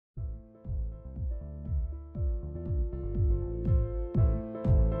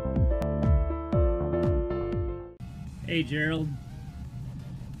Hey Gerald,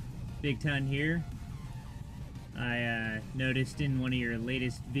 BigTon here. I noticed in one of your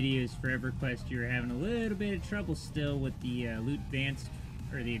latest videos for Everquest you were having a little bit of trouble still with the advanced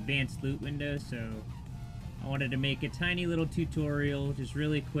loot window, so I wanted to make a tiny little tutorial, just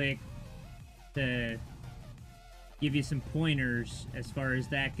really quick, to give you some pointers as far as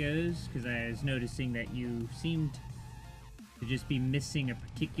that goes, because I was noticing that you seemed to just be missing a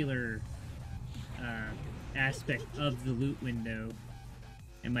particular aspect of the loot window.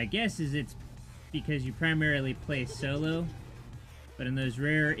 And my guess is it's because you primarily play solo, but in those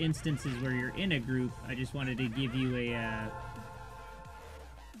rare instances where you're in a group, I just wanted to give you an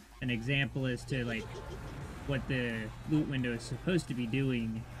example as to like what the loot window is supposed to be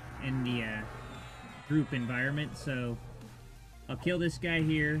doing in the group environment. So I'll kill this guy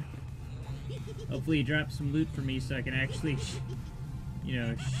here. Hopefully he drops some loot for me so I can actually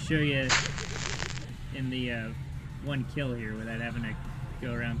show you in the one kill here without having to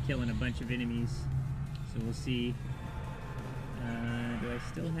go around killing a bunch of enemies. So we'll see. Do I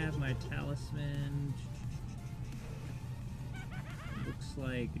still have my talisman? Looks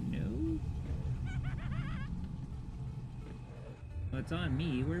like no. Oh, it's on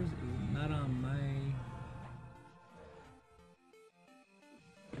me. Where's it? Not on my...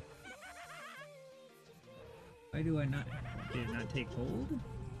 Why do I not... Did it not take hold?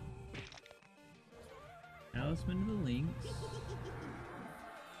 Talisman of the Lynx.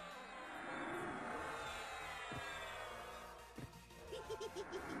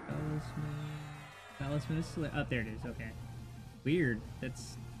 Talisman of Slay. Oh, there it is. Okay. Weird.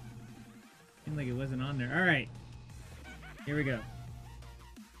 That's... Seemed like it wasn't on there. Alright. Here we go.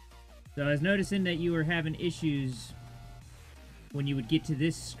 So I was noticing that you were having issues when you would get to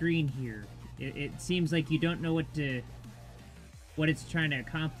this screen here. It seems like you don't know what it's trying to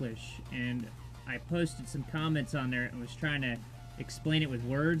accomplish, and I posted some comments on there and was trying to explain it with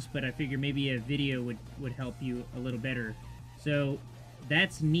words, but I figured maybe a video would help you a little better. So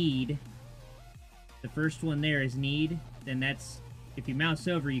that's need. The first one there is need. Then that's, if you mouse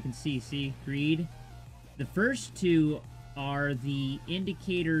over, you can see greed. The first two are the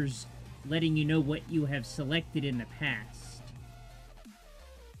indicators letting you know what you have selected in the past.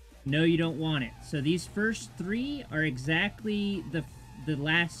 No, you don't want it. So these first three are exactly the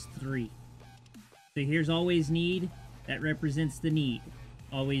last three. So here's always need. That represents the need.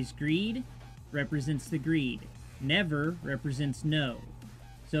 Always greed represents the greed. Never represents no.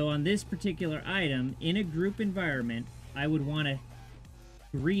 So on this particular item, in a group environment, I would want to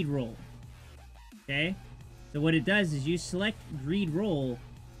greed roll. Okay? So what it does is you select greed roll,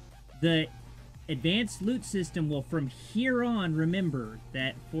 the advanced loot system will from here on remember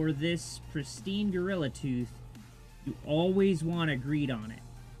that for this pristine gorilla tooth, you always want to greed on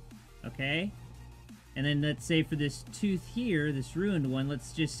it. Okay? And then let's say for this tooth here, this ruined one,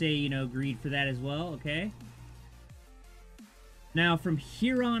 let's just say, greed for that as well, okay? Now, from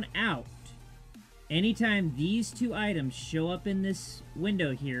here on out, anytime these two items show up in this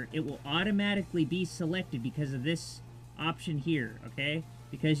window here, it will automatically be selected because of this option here, okay?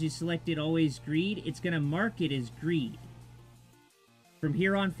 Because you selected always greed, it's going to mark it as greed. From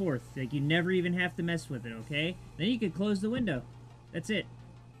here on forth, like you never even have to mess with it, okay? Then you can close the window. That's it.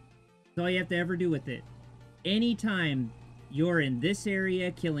 That's all you have to ever do with it. Anytime you're in this area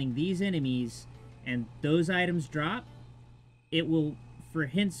killing these enemies and those items drop, it will for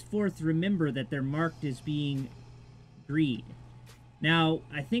henceforth remember that they're marked as being greed. Now,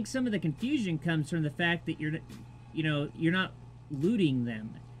 I think some of the confusion comes from the fact that you're not looting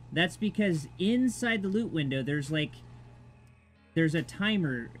them. That's because inside the loot window there's a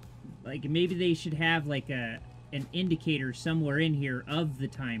timer. Like maybe they should have like an indicator somewhere in here of the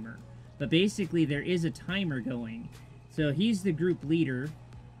timer. But basically there is a timer going. So he's the group leader.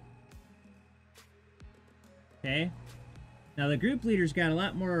 Okay? Now the group leader's got a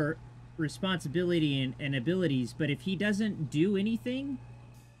lot more responsibility and abilities, but if he doesn't do anything,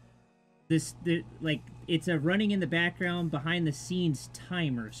 it's a running in the background behind the scenes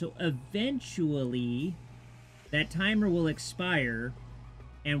timer. So eventually that timer will expire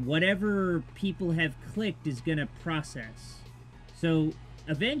and whatever people have clicked is going to process. So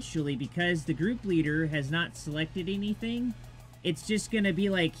eventually, because the group leader has not selected anything, it's just going to be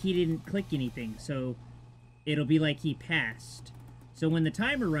like he didn't click anything. So it'll be like he passed. So when the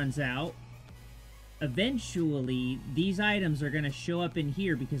timer runs out, eventually these items are going to show up in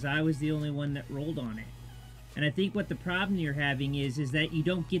here because I was the only one that rolled on it. And I think what the problem you're having is that you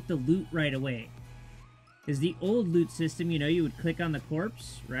don't get the loot right away. Because the old loot system, you would click on the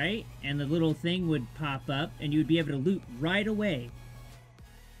corpse, right? And the little thing would pop up and you would be able to loot right away.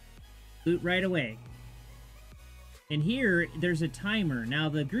 Loot right away. And here, there's a timer. Now,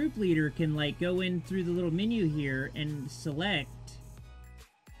 the group leader can, like, go in through the little menu here and select,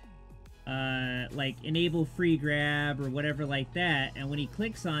 like, enable free grab or whatever like that. And when he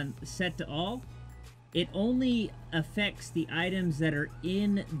clicks on set to all, it only affects the items that are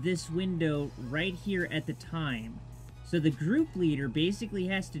in this window right here at the time. So the group leader basically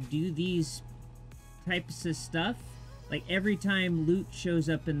has to do these types of stuff, like, every time loot shows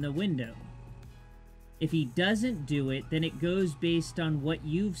up in the window. If he doesn't do it, then it goes based on what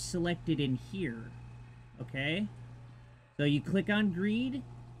you've selected in here. Okay? So you click on greed,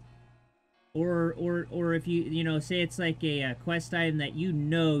 or if you know, say it's like a quest item that you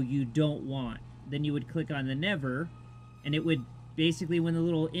know you don't want, then you would click on the never, and it would basically, when the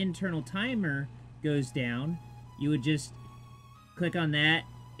little internal timer goes down, you would just click on that,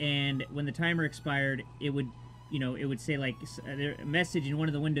 and when the timer expired, it would, you know, it would say, like, a message in one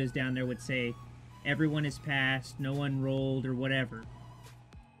of the windows down there would say, everyone is passed, no one rolled, or whatever.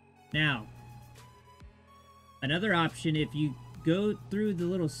 Now, another option, if you go through the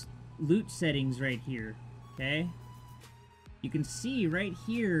little loot settings right here, okay, you can see right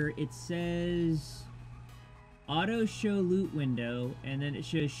here it says auto show loot window, and then it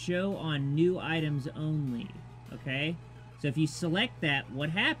shows show on new items only. Okay, so if you select that, what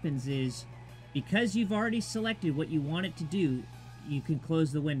happens is, because you've already selected what you want it to do, you can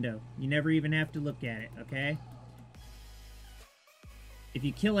close the window. You never even have to look at it. Okay, if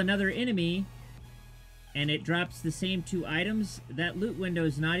you kill another enemy and it drops the same 2 items, that loot window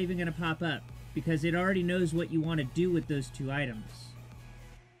is not even going to pop up, because it already knows what you want to do with those 2 items.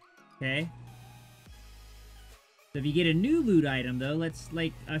 Okay? So if you get a new loot item, though, let's,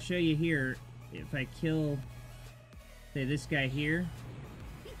 like, I'll show you here. If I kill, say, this guy here.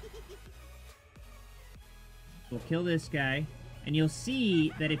 We'll kill this guy. And you'll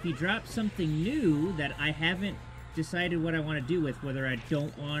see that if you drop something new that I haven't decided what I want to do with, whether I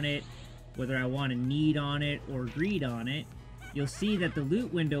don't want it, whether I want a need on it, or greed on it, you'll see that the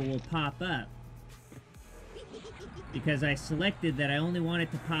loot window will pop up. Because I selected that I only want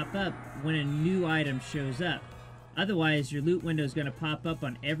it to pop up when a new item shows up. Otherwise, your loot window is going to pop up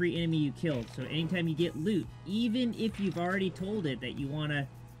on every enemy you killed. So anytime you get loot, even if you've already told it that you want to,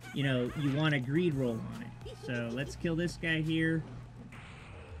 you know, you want a greed roll on it. So let's kill this guy here.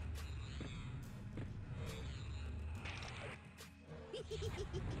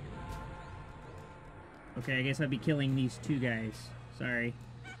 Okay, I guess I'll be killing these 2 guys. Sorry.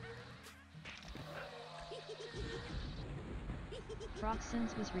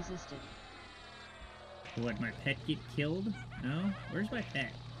 Proxins was resisted. What, my pet get killed? No? Where's my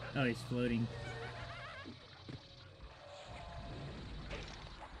pet? Oh, he's floating.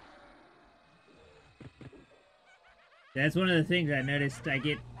 That's one of the things I noticed. I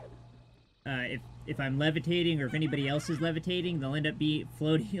get, if I'm levitating, or if anybody else is levitating, they'll end up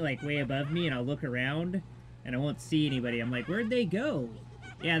floating, like, way above me, and I'll look around, and I won't see anybody. I'm like, where'd they go?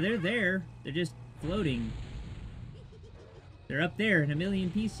 Yeah, they're there. They're just floating. They're up there in a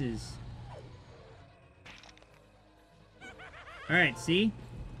million pieces. Alright, see?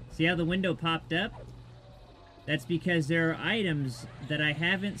 See how the window popped up? That's because there are items that I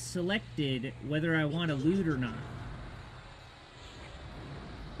haven't selected whether I want to loot or not.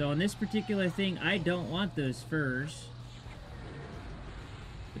 So on this particular thing, I don't want those furs.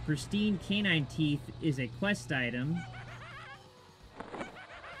 The pristine canine teeth is a quest item.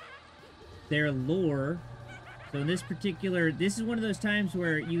 Their lore. So in this particular, this is one of those times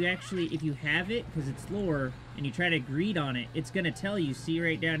where you actually, if you have it, because it's lore, and you try to greed on it, it's going to tell you, see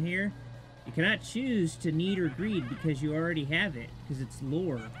right down here, you cannot choose to need or greed because you already have it, because it's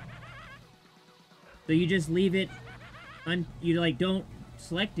lore. So you just leave it, you like don't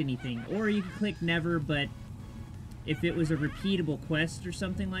select anything, or you can click never, but if it was a repeatable quest or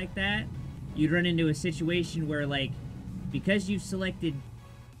something like that, you'd run into a situation where, like, because you've selected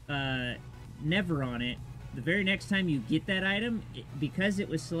never on it, the very next time you get that item, because it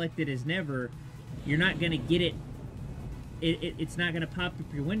was selected as never, you're not going to get it. It's not going to pop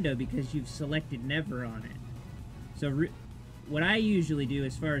up your window because you've selected never on it. So what I usually do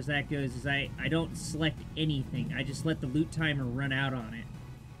as far as that goes is I don't select anything. I just let the loot timer run out on it.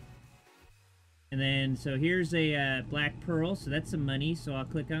 And then, so here's a black pearl, so that's some money, so I'll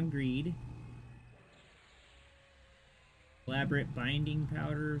click on greed. Elaborate binding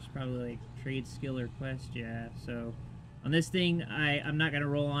powders, probably like trade skill or quest, yeah. So on this thing, I'm not going to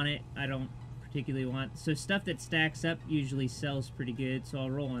roll on it. I don't particularly want, so stuff that stacks up usually sells pretty good, so I'll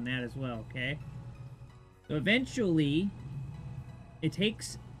roll on that as well, okay? So eventually, it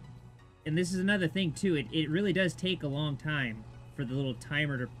takes, and this is another thing too, it really does take a long time for the little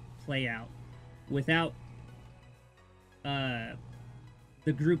timer to play out without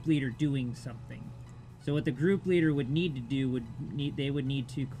the group leader doing something. So what the group leader would need to do they would need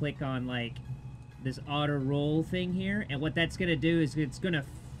to click on like this auto roll thing here, and what that's gonna do is it's gonna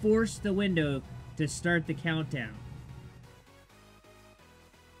force the window to start the countdown.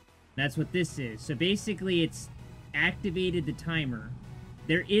 That's what this is. So basically it's activated the timer.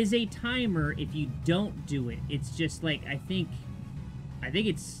 There is a timer if you don't do it. It's just like, I think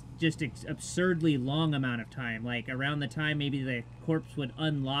it's just absurdly long amount of time. Like around the time maybe the corpse would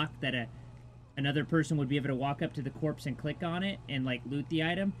unlock, that another person would be able to walk up to the corpse and click on it and like loot the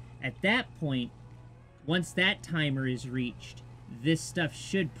item. At that point, once that timer is reached, this stuff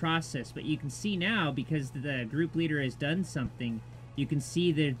should process. But you can see now, because the group leader has done something, you can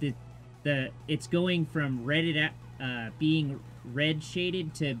see that it's going from being red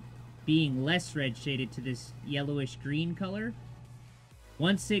shaded to being less red shaded to this yellowish green color.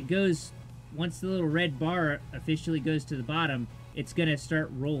 Once the little red bar officially goes to the bottom, it's gonna start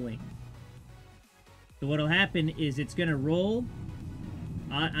rolling. So what'll happen is it's gonna roll.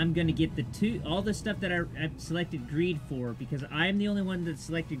 I'm gonna get all the stuff that I've selected greed for, because I'm the only one that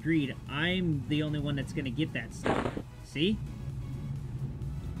selected greed. I'm the only one that's gonna get that stuff. See?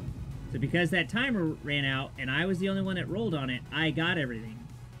 So because that timer ran out and I was the only one that rolled on it, I got everything.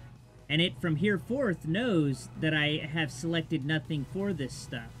 And it from here forth knows that I have selected nothing for this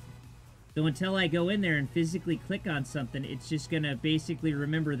stuff. So until I go in there and physically click on something, it's just gonna basically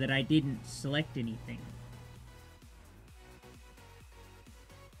remember that I didn't select anything.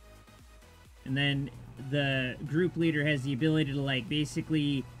 And then the group leader has the ability to like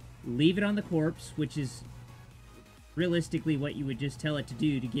basically leave it on the corpse, which is realistically what you would just tell it to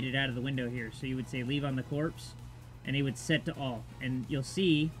do to get it out of the window here. So you would say leave on the corpse, and it would set to all. And you'll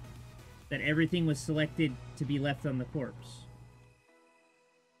see that everything was selected to be left on the corpse.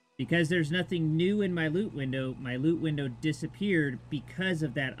 Because there's nothing new in my loot window disappeared because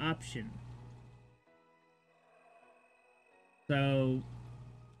of that option. So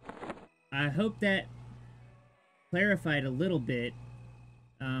I hope that clarified a little bit.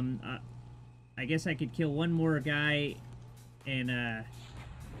 I guess I could kill one more guy, and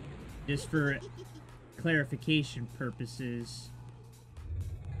just for clarification purposes.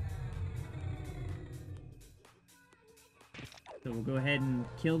 So we'll go ahead and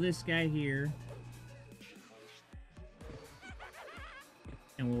kill this guy here.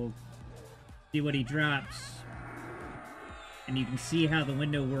 And we'll see what he drops. And you can see how the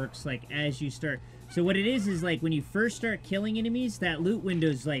window works, like, as you start. So what it is like, when you first start killing enemies, that loot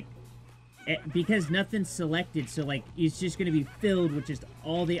window's, like, because nothing's selected, so, like, it's just going to be filled with just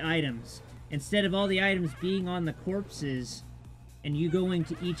all the items. Instead of all the items being on the corpses, and you going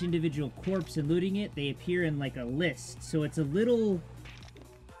to each individual corpse and looting it, they appear in, like, a list. So it's a little...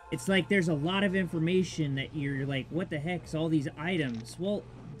 It's like there's a lot of information that you're like, what the heck's all these items? Well,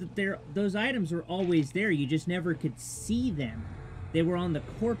 those items were always there. You just never could see them. They were on the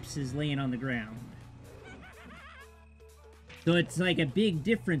corpses laying on the ground. So it's like a big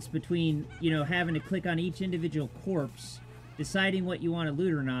difference between, you know, having to click on each individual corpse, deciding what you want to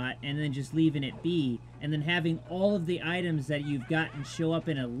loot or not, and then just leaving it be, and then having all of the items that you've gotten show up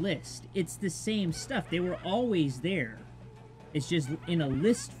in a list. It's the same stuff. They were always there. It's just in a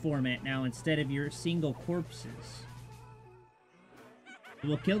list format now instead of your single corpses.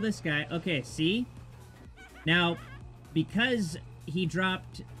 We'll kill this guy. Okay, see? Now, because he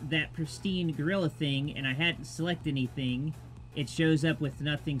dropped that pristine gorilla thing and I hadn't selected anything, it shows up with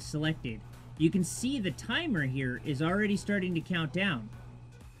nothing selected. You can see the timer here is already starting to count down.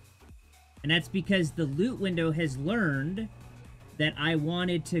 And that's because the loot window has learned that I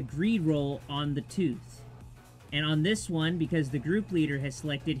wanted to greed roll on the tooth. And on this one, because the group leader has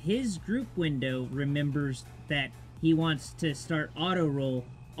selected, his group window remembers that he wants to start auto roll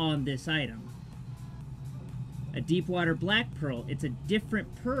on this item. A Deepwater Black Pearl. It's a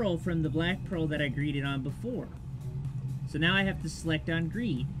different pearl from the black pearl that I greeded on before. So now I have to select on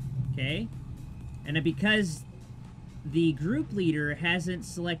greed. Okay? And because the group leader hasn't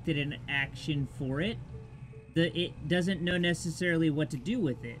selected an action for it, it doesn't know necessarily what to do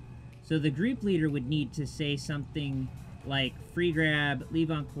with it. So the group leader would need to say something like free grab, leave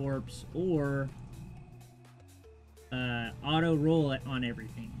on corpse, or auto roll it on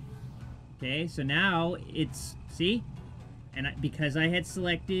everything. Okay, so now it's, see? And because I had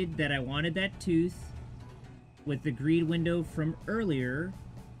selected that I wanted that tooth with the greed window from earlier,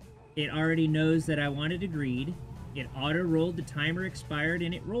 it already knows that I wanted a greed. It auto rolled, the timer expired,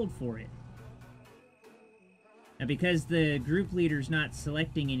 and it rolled for it. Now, because the group leader's not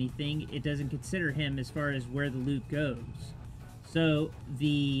selecting anything, it doesn't consider him as far as where the loot goes. So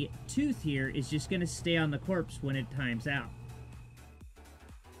the tooth here is just going to stay on the corpse when it times out.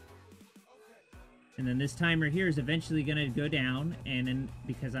 And then this timer here is eventually going to go down, and then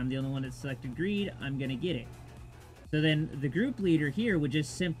because I'm the only one that selected greed, I'm going to get it. So then the group leader here would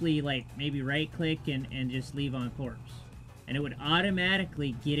just simply, like, maybe right-click and just leave on corpse. And it would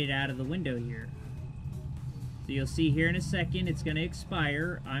automatically get it out of the window here. So you'll see here in a second, it's going to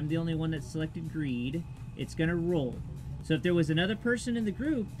expire. I'm the only one that selected greed. It's going to roll. So if there was another person in the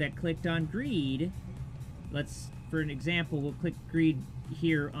group that clicked on greed, for an example, we'll click greed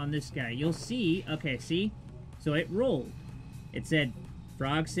here on this guy. You'll see, okay, see? So it rolled. It said,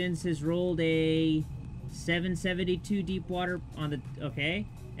 FrogSins has rolled a 772 deep water on the, okay?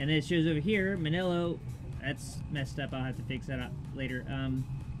 And then it shows over here, Manillo, that's messed up, I'll have to fix that up later.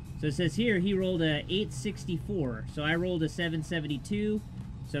 So it says here, he rolled a 864, so I rolled a 772,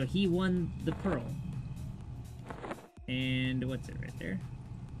 so he won the pearl. And what's it right there?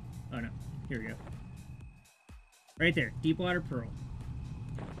 Oh no, here we go. Right there, Deepwater Pearl.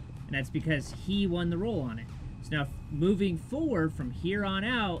 And that's because he won the roll on it. So now, moving forward from here on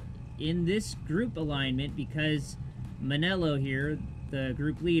out, in this group alignment, because Manello here, the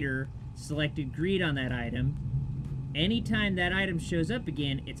group leader, selected greed on that item, anytime that item shows up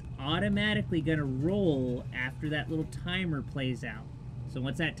again, it's automatically going to roll after that little timer plays out. So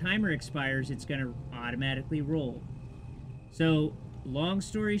once that timer expires, it's going to automatically roll. So, long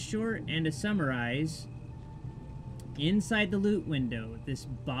story short, and to summarize, inside the loot window, this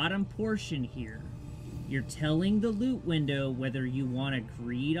bottom portion here, you're telling the loot window whether you want a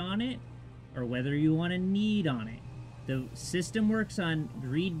greed on it or whether you want a need on it. The system works on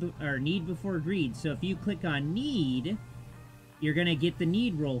greed or need before greed. So if you click on need, you're going to get the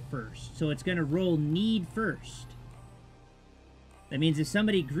need roll first. So it's going to roll need first. That means if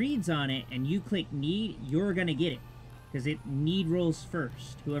somebody greeds on it and you click need, you're going to get it. Because it need rolls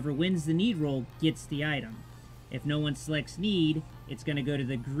first. Whoever wins the need roll gets the item. If no one selects need, it's going to go to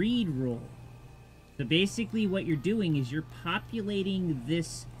the greed roll. So basically what you're doing is you're populating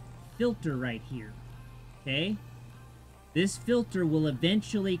this filter right here. Okay? This filter will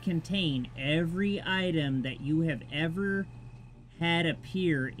eventually contain every item that you have ever had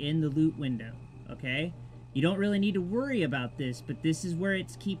appear in the loot window. Okay? You don't really need to worry about this, but this is where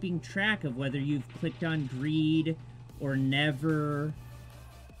it's keeping track of whether you've clicked on greed or never.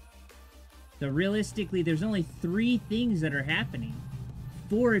 So realistically, there's only 3 things that are happening.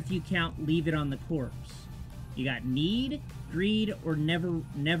 4 if you count leave it on the corpse. You got need, greed, or never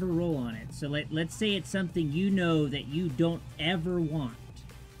roll on it. So let's say it's something you know that you don't ever want.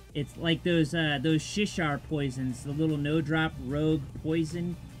 It's like those Shishar poisons, the little no-drop rogue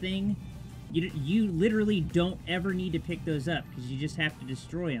poison thing. You literally don't ever need to pick those up because you just have to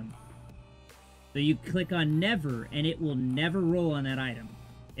destroy them. So you click on never, and it will never roll on that item.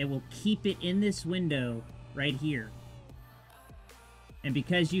 It will keep it in this window right here. And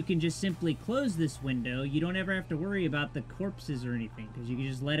because you can just simply close this window, you don't ever have to worry about the corpses or anything, because you can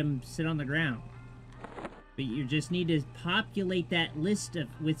just let them sit on the ground. But you just need to populate that list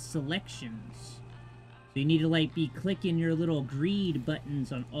with selections. So you need to like be clicking your little greed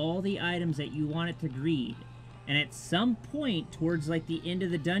buttons on all the items that you want it to greed. And at some point towards like the end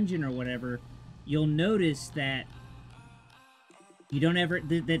of the dungeon or whatever, you'll notice that you don't ever,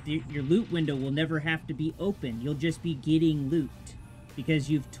 your loot window will never have to be open. You'll just be getting loot because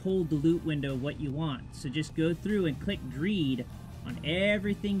you've told the loot window what you want. So just go through and click greed on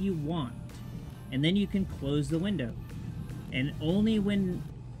everything you want. And then you can close the window. And only when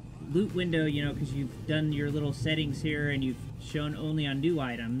loot window, you know, because you've done your little settings here and you've shown only on new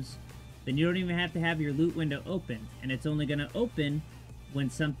items, then you don't even have to have your loot window open. And it's only going to open when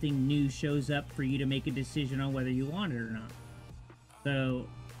something new shows up for you to make a decision on whether you want it or not. So,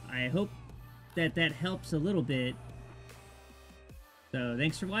 I hope that helps a little bit. So,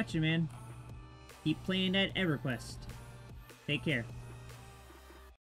 thanks for watching, man. Keep playing that Everquest. Take care.